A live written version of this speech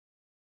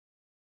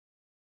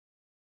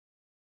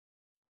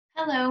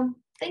Hello,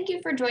 thank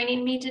you for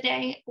joining me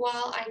today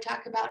while I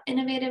talk about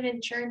innovative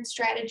insurance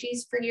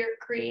strategies for your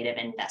creative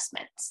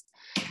investments.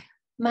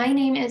 My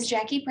name is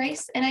Jackie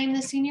Price, and I am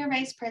the Senior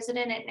Vice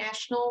President at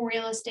National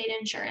Real Estate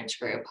Insurance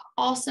Group,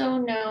 also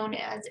known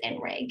as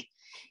NREIG.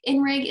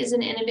 NREIG is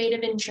an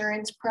innovative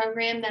insurance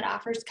program that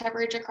offers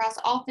coverage across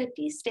all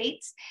 50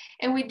 states,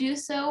 and we do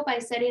so by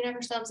setting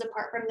ourselves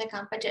apart from the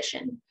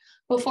competition.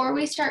 Before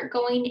we start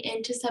going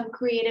into some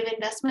creative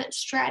investment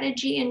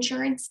strategy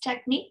insurance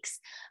techniques,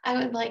 I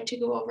would like to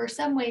go over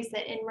some ways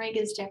that NREIG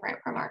is different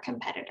from our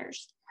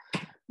competitors.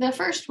 The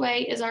first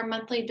way is our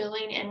monthly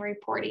billing and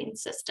reporting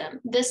system.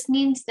 This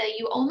means that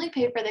you only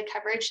pay for the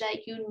coverage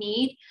that you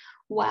need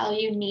while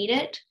you need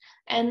it,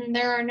 and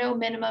there are no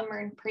minimum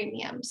earned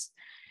premiums.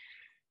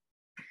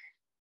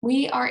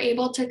 We are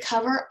able to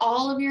cover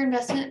all of your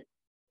investment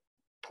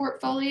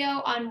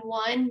portfolio on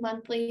one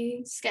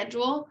monthly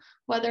schedule,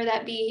 whether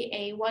that be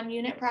a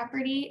 1-unit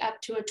property up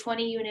to a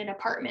 20-unit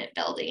apartment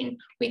building.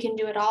 We can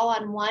do it all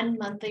on one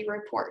monthly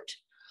report.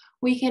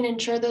 We can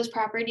insure those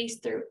properties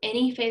through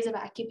any phase of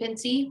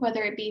occupancy,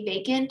 whether it be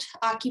vacant,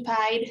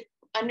 occupied,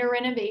 under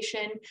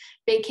renovation,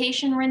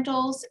 vacation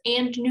rentals,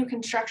 and new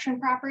construction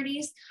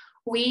properties.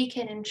 We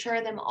can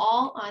insure them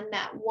all on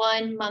that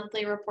one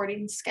monthly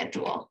reporting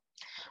schedule.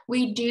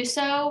 We do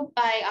so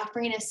by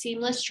offering a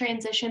seamless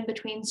transition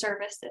between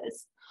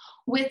services.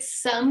 With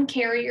some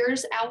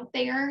carriers out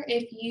there,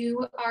 if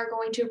you are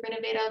going to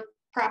renovate a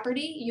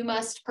property, you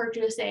must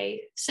purchase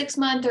a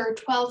 6-month or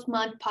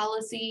 12-month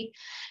policy.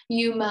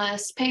 You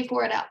must pay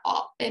for it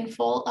in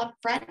full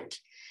upfront.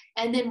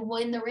 And then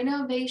when the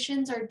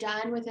renovations are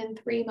done within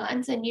 3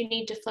 months and you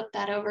need to flip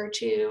that over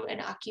to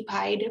an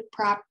occupied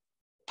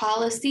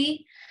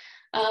policy,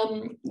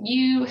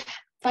 you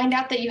find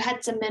out that you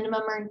had some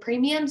minimum earned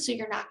premium, so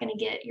you're not going to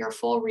get your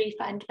full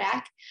refund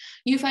back.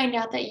 You find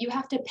out that you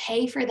have to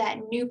pay for that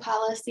new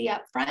policy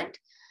up front,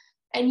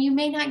 and you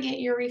may not get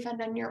your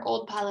refund on your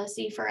old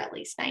policy for at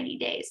least 90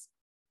 days.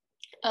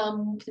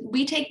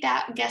 We take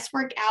that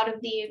guesswork out of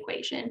the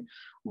equation.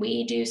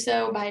 We do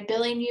so by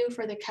billing you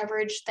for the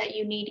coverage that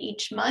you need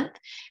each month.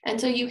 And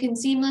so you can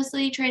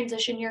seamlessly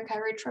transition your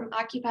coverage from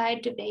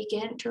occupied to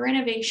vacant to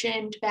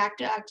renovation to back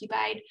to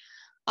occupied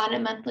on a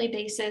monthly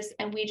basis,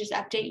 and we just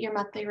update your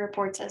monthly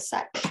reports as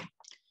such.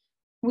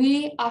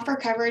 We offer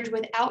coverage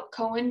without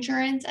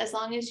co-insurance as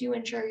long as you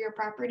insure your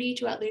property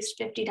to at least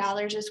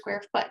 $50 a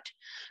square foot.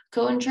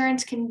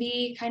 Co-insurance can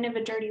be kind of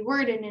a dirty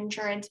word in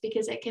insurance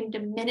because it can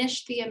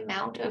diminish the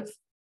amount of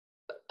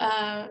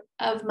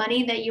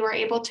money that you are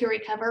able to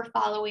recover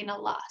following a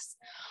loss.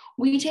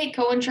 We take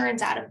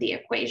co-insurance out of the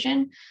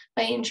equation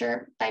by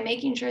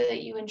making sure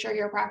that you insure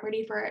your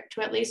property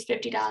to at least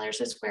 $50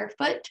 a square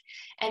foot.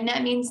 And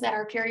that means that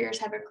our carriers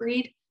have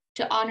agreed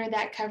to honor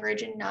that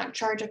coverage and not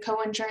charge a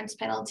co-insurance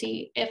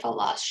penalty if a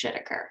loss should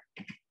occur.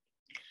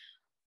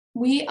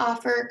 We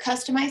offer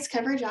customized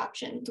coverage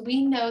options.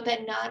 We know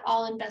that not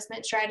all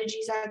investment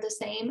strategies are the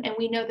same, and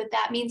we know that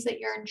that means that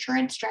your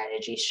insurance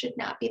strategies should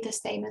not be the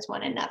same as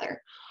one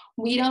another.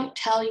 We don't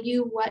tell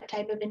you what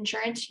type of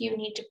insurance you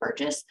need to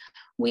purchase.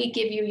 We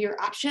give you your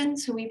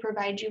options. We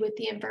provide you with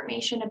the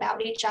information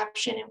about each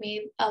option, and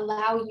we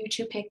allow you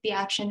to pick the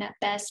option that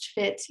best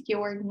fits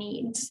your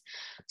needs.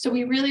 So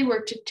we really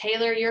work to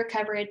tailor your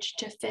coverage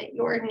to fit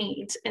your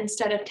needs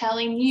instead of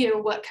telling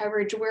you what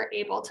coverage we're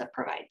able to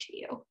provide to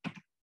you.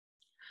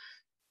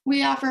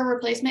 We offer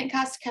replacement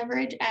cost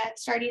coverage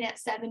starting at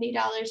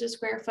 $70 a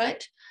square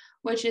foot,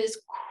 which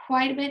is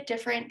quite a bit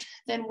different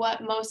than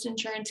what most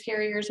insurance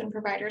carriers and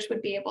providers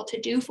would be able to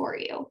do for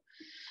you.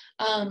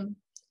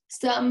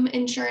 Some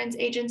insurance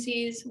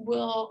agencies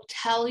will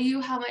tell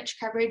you how much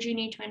coverage you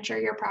need to insure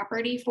your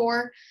property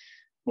for.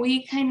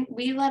 We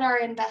let our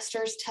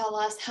investors tell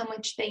us how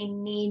much they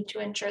need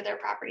to insure their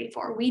property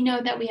for. We know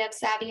that we have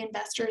savvy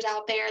investors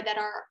out there that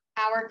are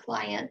our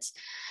clients,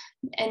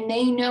 and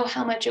they know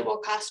how much it will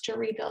cost to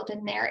rebuild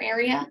in their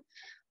area.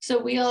 So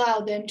we allow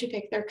them to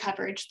pick their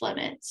coverage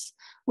limits.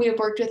 We have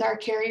worked with our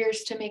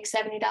carriers to make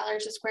 $70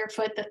 a square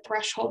foot the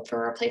threshold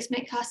for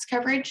replacement cost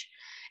coverage,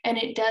 and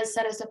it does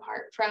set us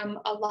apart from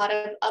a lot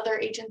of other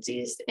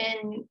agencies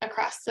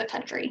across the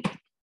country.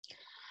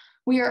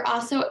 We are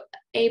also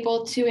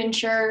able to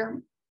insure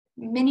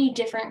many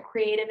different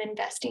creative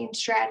investing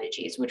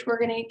strategies, which we're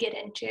going to get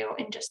into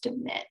in just a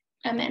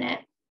minute.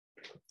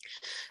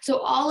 So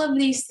all of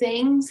these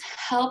things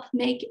help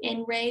make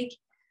NREIG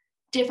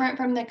different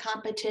from the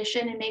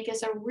competition and make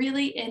us a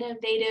really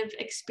innovative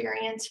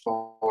experience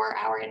for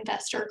our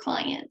investor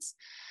clients.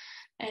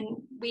 And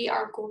we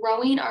are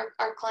growing. Our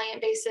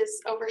client base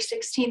is over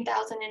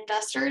 16,000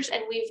 investors,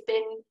 and we've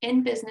been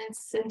in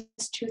business since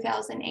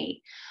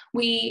 2008.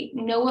 We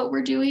know what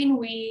we're doing.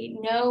 We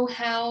know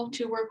how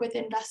to work with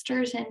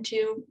investors and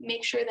to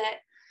make sure that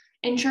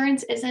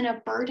insurance isn't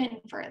a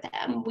burden for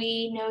them.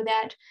 We know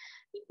that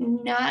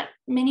not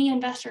many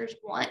investors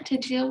want to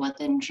deal with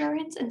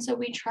insurance, and so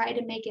we try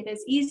to make it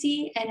as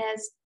easy and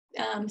as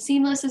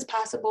seamless as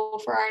possible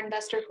for our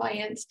investor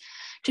clients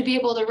to be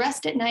able to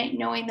rest at night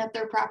knowing that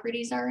their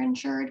properties are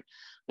insured.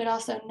 but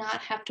also not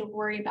have to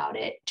worry about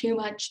it too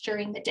much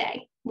during the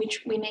day,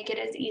 which we make it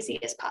as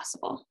easy as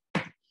possible.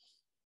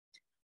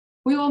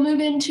 We will move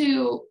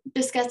into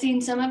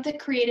discussing some of the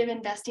creative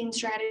investing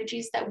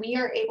strategies that we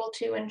are able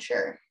to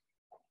ensure.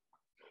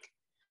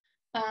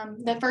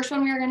 The first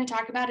one we are going to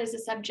talk about is a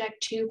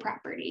subject to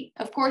property.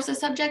 Of course, a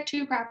subject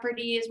to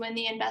property is when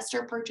the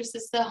investor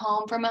purchases the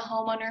home from a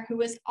homeowner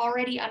who is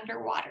already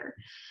underwater,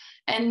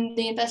 and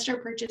the investor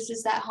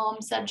purchases that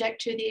home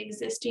subject to the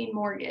existing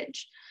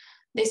mortgage.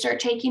 They start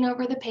taking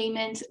over the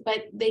payments,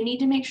 but they need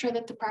to make sure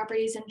that the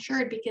property is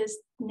insured because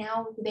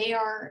now they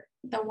are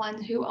the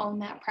ones who own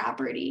that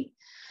property.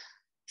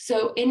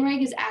 So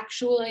NREIG is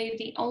actually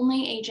the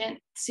only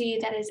agency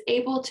that is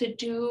able to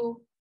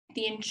do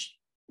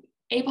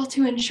able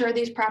to insure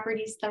these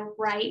properties the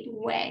right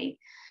way.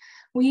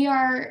 We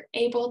are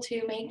able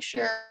to make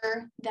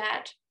sure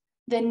that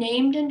the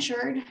named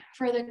insured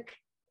for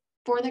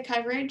the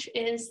coverage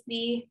is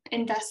the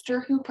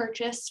investor who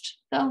purchased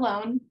the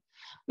loan.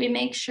 We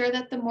make sure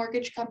that the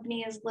mortgage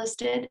company is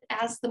listed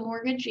as the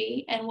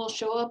mortgagee and will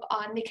show up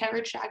on the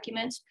coverage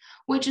documents,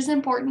 which is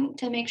important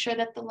to make sure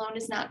that the loan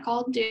is not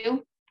called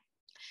due.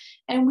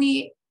 And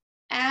we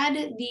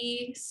add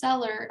the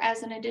seller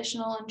as an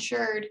additional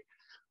insured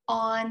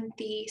on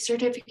the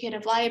certificate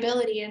of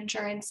liability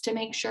insurance to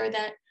make sure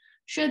that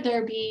should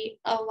there be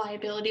a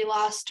liability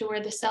loss to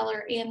where the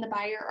seller and the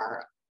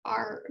buyer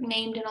are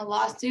named in a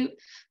lawsuit,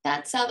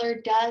 that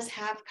seller does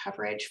have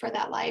coverage for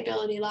that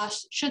liability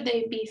loss should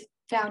they be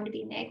found to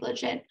be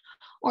negligent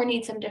or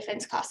need some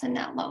defense costs in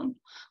that loan.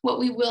 What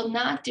we will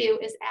not do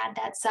is add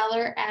that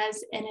seller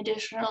as an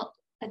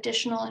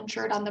additional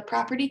insured on the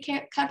property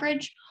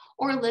coverage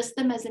or list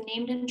them as a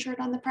named insured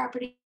on the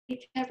property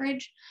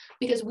coverage,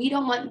 because we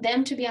don't want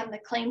them to be on the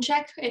claim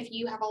check if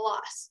you have a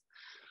loss.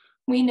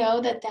 We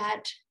know that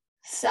that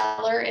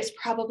seller is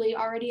probably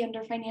already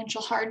under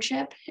financial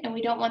hardship, and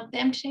we don't want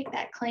them to take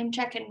that claim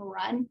check and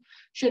run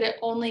should it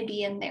only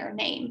be in their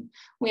name.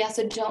 We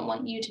also don't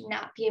want you to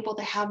not be able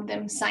to have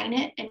them sign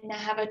it and not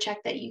have a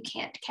check that you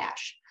can't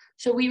cash.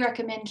 So we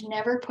recommend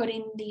never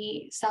putting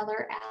the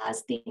seller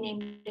as the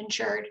named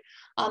insured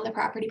on the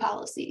property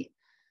policy.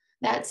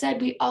 That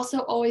said, we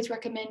also always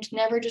recommend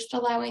never just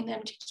allowing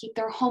them to keep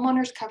their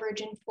homeowner's coverage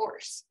in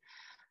force.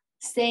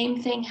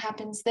 Same thing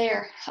happens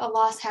there. A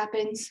loss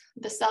happens,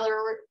 the seller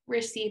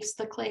receives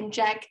the claim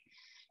check.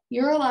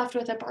 You're left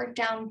with a burnt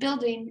down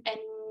building and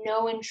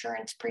no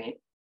insurance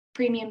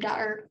premium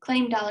or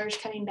claim dollars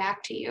coming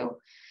back to you.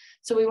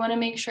 So we want to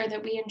make sure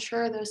that we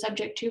insure those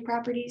subject to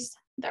properties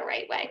the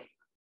right way.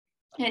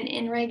 And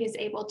NREIG is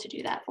able to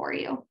do that for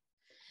you.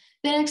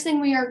 The next thing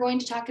we are going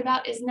to talk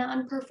about is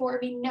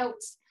non-performing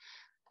notes.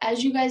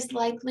 As you guys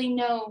likely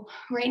know,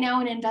 right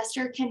now an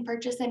investor can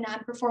purchase a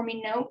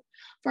non-performing note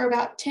for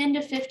about 10 to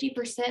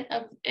 50%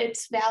 of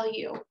its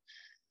value.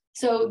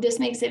 So this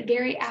makes it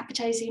very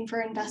appetizing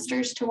for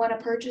investors to want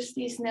to purchase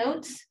these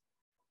notes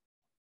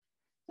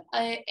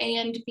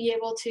and be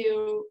able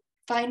to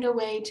find a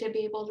way to be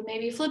able to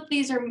maybe flip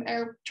these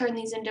or turn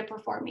these into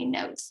performing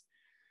notes.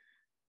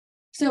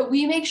 So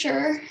we make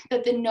sure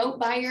that the note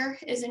buyer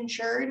is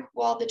insured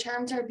while the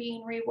terms are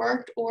being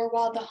reworked or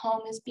while the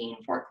home is being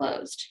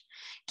foreclosed.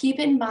 Keep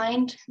in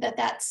mind that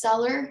that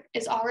seller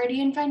is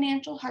already in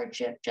financial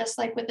hardship, just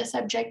like with the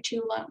subject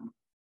to loan.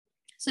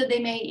 So they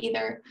may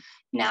either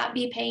not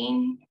be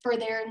paying for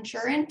their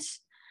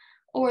insurance,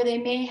 or they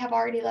may have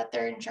already let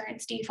their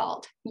insurance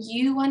default.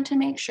 You want to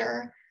make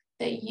sure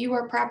that you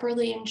are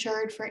properly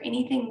insured for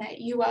anything that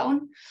you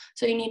own.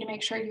 So you need to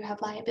make sure you have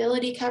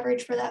liability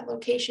coverage for that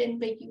location,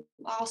 but you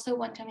also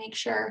want to make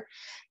sure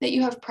that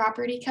you have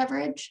property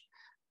coverage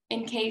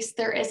in case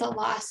there is a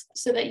loss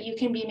so that you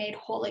can be made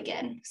whole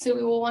again. So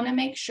we will want to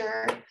make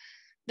sure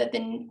that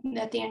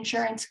the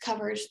insurance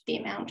covers the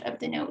amount of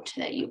the note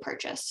that you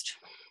purchased.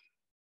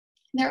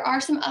 There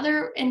are some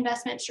other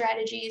investment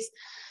strategies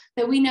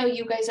that we know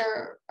you guys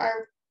are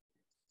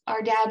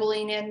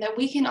dabbling in that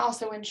we can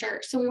also insure.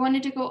 So we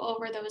wanted to go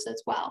over those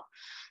as well.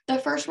 The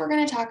first we're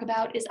going to talk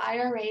about is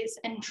IRAs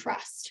and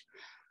trust.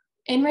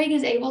 NREIG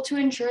is able to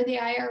insure the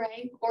IRA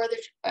or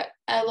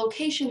a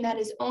location that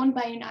is owned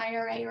by an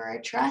IRA or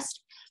a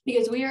trust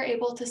because we are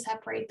able to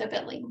separate the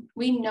billing.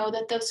 We know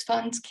that those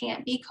funds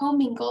can't be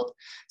commingled,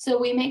 so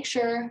we make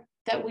sure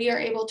that we are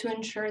able to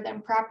insure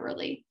them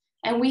properly.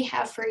 And we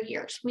have for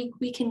years.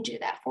 We can do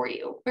that for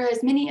you,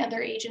 whereas many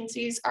other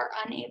agencies are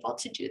unable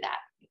to do that.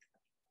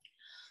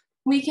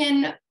 We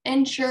can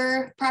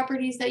insure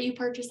properties that you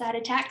purchase at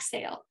a tax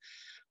sale.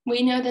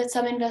 We know that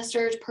some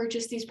investors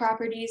purchase these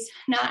properties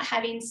not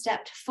having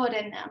stepped foot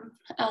in them.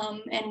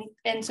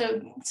 And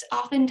so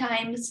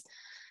oftentimes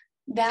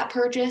that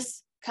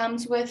purchase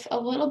comes with a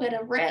little bit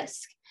of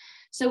risk.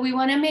 So we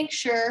want to make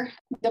sure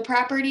the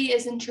property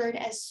is insured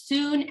as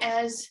soon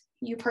as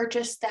you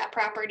purchase that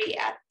property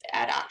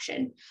at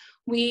auction.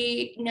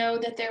 We know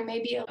that there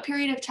may be a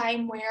period of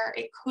time where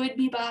it could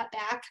be bought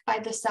back by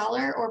the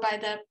seller or by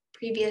the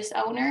previous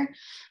owner,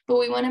 but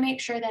we want to make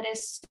sure that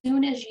as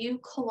soon as you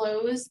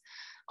close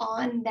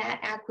on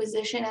that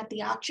acquisition at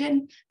the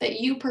auction,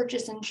 that you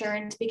purchase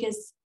insurance,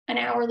 because an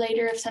hour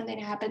later, if something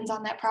happens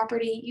on that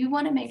property, you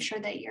want to make sure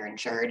that you're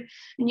insured,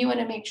 and you want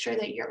to make sure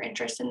that your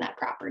interests in that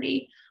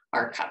property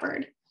are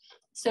covered.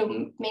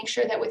 So make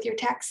sure that with your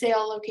tax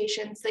sale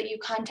locations that you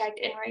contact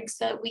NREIG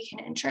so that we can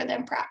insure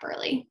them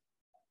properly.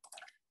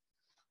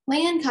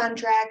 Land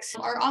contracts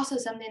are also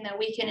something that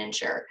we can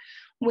insure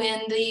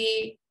when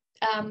the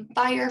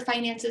buyer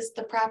finances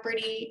the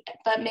property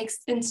but makes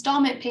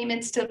installment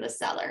payments to the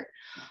seller.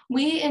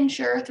 We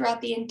insure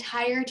throughout the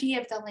entirety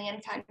of the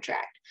land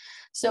contract.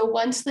 So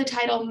once the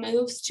title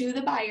moves to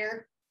the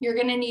buyer, you're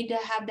going to need to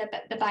have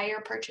the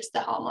buyer purchase the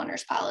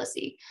homeowner's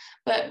policy.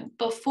 But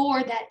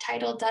before that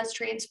title does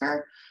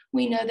transfer,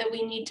 we know that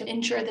we need to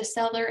insure the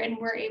seller, and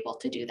we're able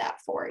to do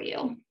that for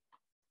you.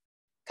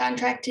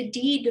 Contract to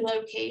deed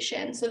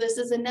location. So this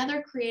is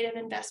another creative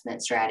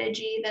investment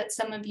strategy that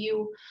some of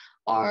you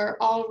are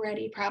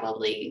already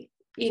probably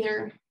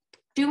either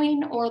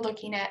doing or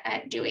looking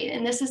at doing.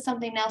 And this is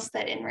something else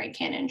that NREIG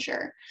can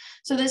insure.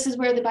 So this is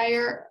where the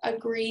buyer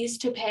agrees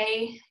to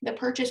pay the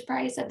purchase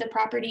price of the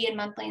property in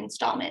monthly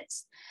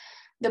installments.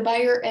 The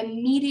buyer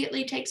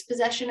immediately takes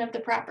possession of the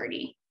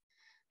property.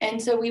 And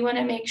so we want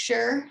to make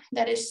sure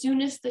that as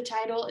soon as the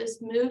title is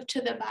moved to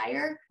the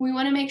buyer, we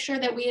want to make sure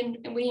that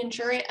we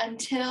insure it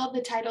until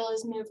the title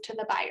is moved to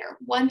the buyer.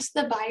 Once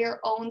the buyer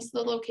owns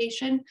the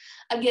location,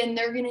 again,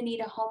 they're going to need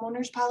a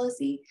homeowner's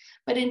policy.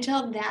 But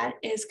until that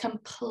is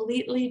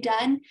completely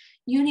done,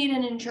 you need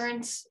an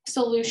insurance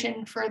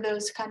solution for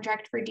those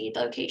contract for deed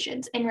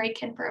locations, and NREIG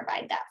can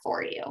provide that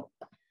for you.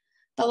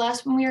 The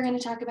last one we are going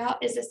to talk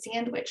about is a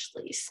sandwich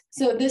lease.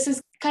 So this is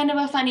kind of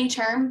a funny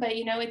term, but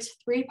it's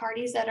 3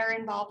 parties that are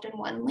involved in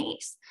one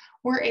lease.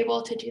 We're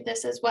able to do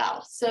this as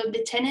well. So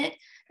the tenant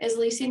is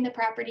leasing the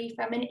property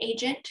from an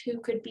agent who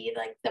could be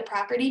like the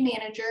property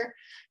manager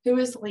who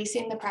is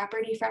leasing the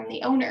property from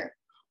the owner.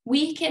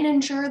 We can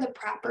insure the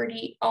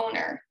property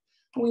owner.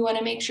 We want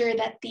to make sure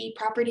that the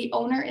property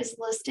owner is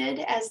listed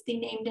as the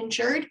named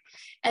insured,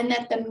 and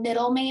that the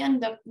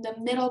middleman, the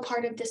middle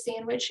part of the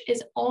sandwich,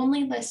 is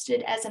only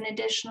listed as an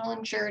additional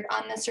insured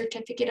on the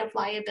certificate of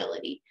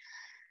liability.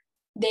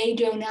 They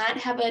do not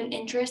have an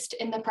interest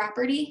in the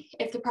property.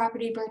 If the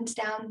property burns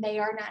down, they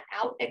are not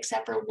out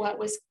except for what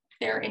was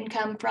their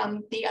income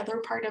from the other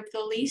part of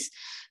the lease.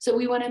 So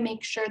we want to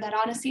make sure that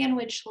on a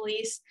sandwich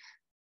lease,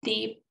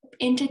 the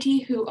entity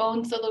who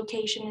owns the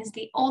location is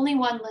the only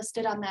one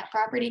listed on that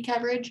property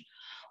coverage,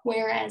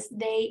 whereas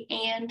they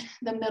and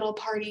the middle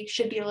party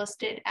should be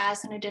listed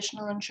as an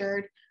additional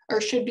insured,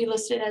 or should be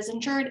listed as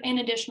insured and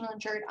additional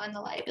insured on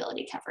the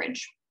liability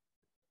coverage.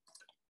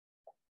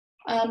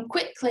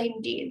 Quit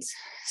claim deeds.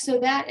 So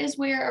that is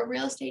where a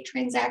real estate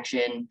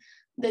transaction,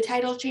 the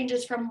title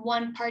changes from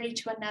one party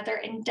to another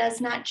and does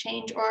not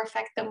change or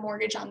affect the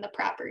mortgage on the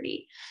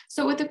property.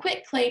 So with a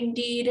quit claim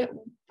deed,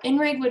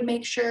 NREIG would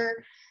make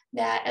sure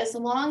that as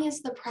long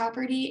as the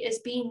property is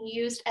being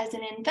used as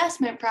an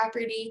investment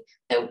property,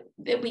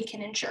 that we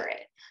can insure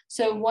it.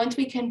 So once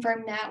we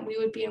confirm that, we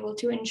would be able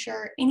to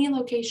insure any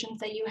locations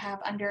that you have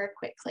under a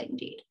quit claim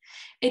deed.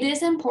 It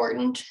is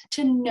important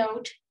to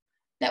note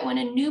that when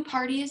a new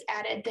party is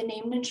added, the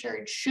named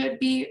insured should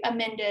be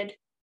amended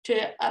to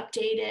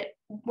update it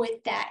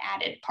with that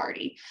added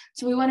party.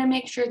 So we want to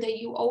make sure that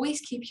you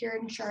always keep your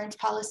insurance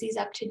policies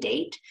up to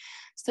date,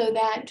 so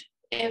that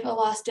if a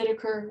loss did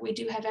occur, we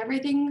do have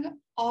everything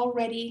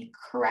already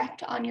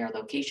correct on your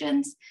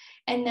locations,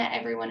 and that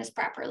everyone is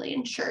properly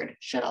insured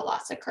should a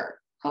loss occur.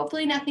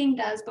 Hopefully nothing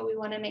does, but we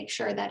want to make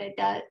sure that it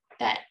does,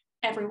 that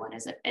everyone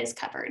is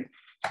covered.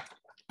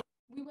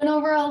 We went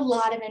over a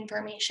lot of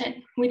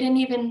information. We didn't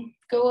even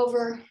go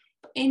over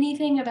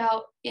anything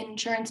about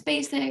insurance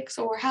basics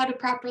or how to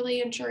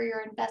properly insure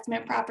your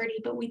investment property,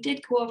 but we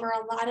did go over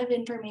a lot of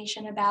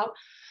information about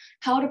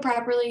how to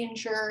properly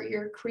insure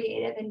your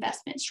creative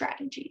investment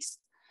strategies.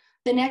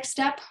 The next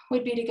step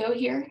would be to go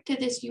here to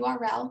this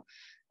URL,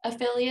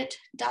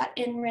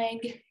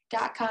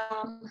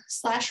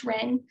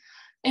 affiliate.nreg.com/REN,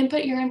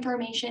 input your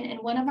information, and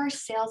one of our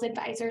sales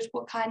advisors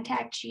will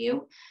contact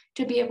you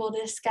to be able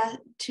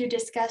to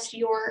discuss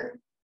your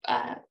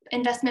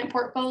investment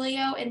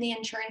portfolio and the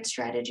insurance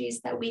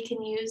strategies that we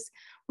can use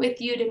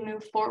with you to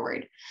move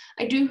forward.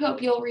 I do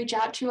hope you'll reach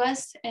out to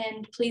us,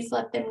 and please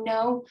let them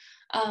know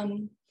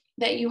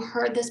that you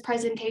heard this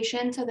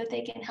presentation so that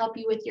they can help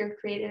you with your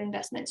creative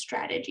investment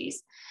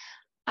strategies.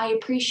 I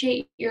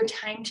appreciate your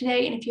time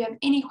today, and if you have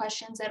any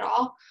questions at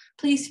all,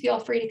 please feel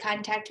free to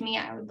contact me.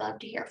 I would love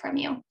to hear from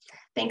you.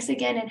 Thanks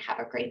again, and have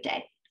a great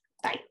day.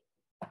 Bye.